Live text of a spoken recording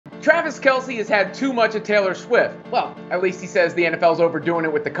Travis Kelce has had too much of Taylor Swift. Well, at least he says the NFL's overdoing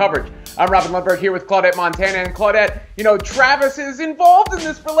it with the coverage. I'm Robin Lundberg here with Claudette Montana. And Claudette, Travis is involved in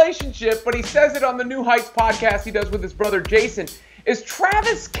this relationship, but he says it on the New Heights podcast he does with his brother Jason. Is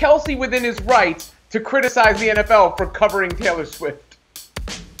Travis Kelce within his rights to criticize the NFL for covering Taylor Swift?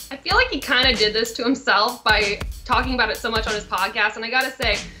 I feel like he kind of did this to himself by talking about it so much on his podcast. And I gotta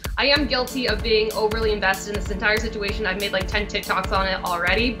say, I am guilty of being overly invested in this entire situation. I've made like 10 TikToks on it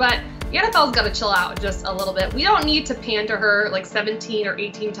already, but the NFL's got to chill out just a little bit. We don't need to pan to her like 17 or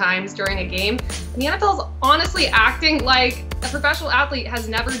 18 times during a game. And the NFL's honestly acting like a professional athlete has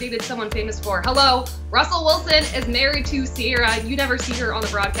never dated someone famous before. Hello, Russell Wilson is married to Sierra. You never see her on the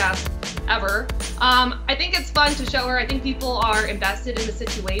broadcast ever. I think it's fun to show her. I think people are invested in the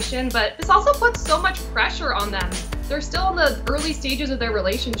situation, but this also puts so much pressure on them. They're still in the early stages of their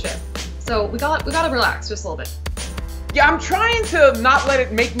relationship. So we gotta relax just a little bit. Yeah, I'm trying to not let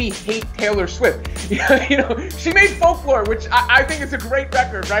it make me hate Taylor Swift. She made Folklore, which I think is a great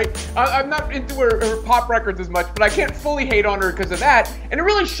record, right? I'm not into her pop records as much, but I can't fully hate on her because of that. And it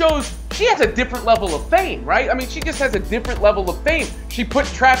really shows she has a different level of fame, right? I mean, she just has a different level of fame. She put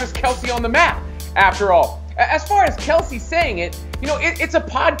Travis Kelce on the map, after all. As far as Kelce saying it, it's a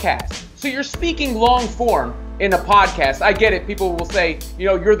podcast. So you're speaking long form in a podcast. I get it. People will say,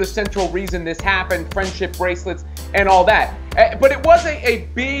 you're the central reason this happened, friendship bracelets and all that. But it was a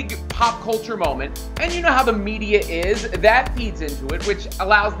big pop culture moment. And you know how the media is. That feeds into it, which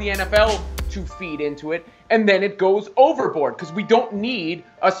allows the NFL to feed into it. And then it goes overboard because we don't need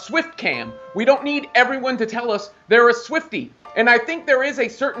a Swift cam. We don't need everyone to tell us they're a Swiftie. And I think there is a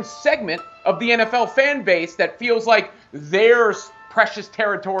certain segment of the NFL fan base that feels like their precious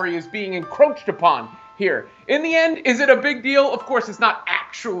territory is being encroached upon here. In the end, is it a big deal? Of course, it's not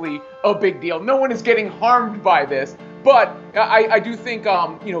actually a big deal. No one is getting harmed by this. But I do think,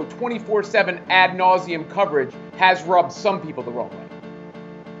 24/7 ad nauseum coverage has rubbed some people the wrong way.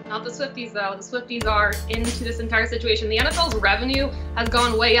 Not the Swifties, though. The Swifties are into this entire situation. The NFL's revenue has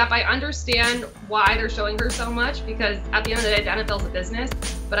gone way up. I understand why they're showing her so much because at the end of the day, the NFL's a business.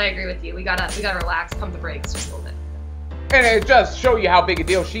 But I agree with you. We gotta relax, pump the brakes just a little bit. And it does show you how big a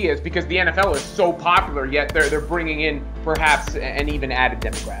deal she is because the NFL is so popular, yet they're bringing in perhaps an even added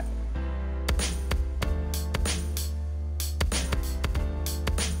demographic.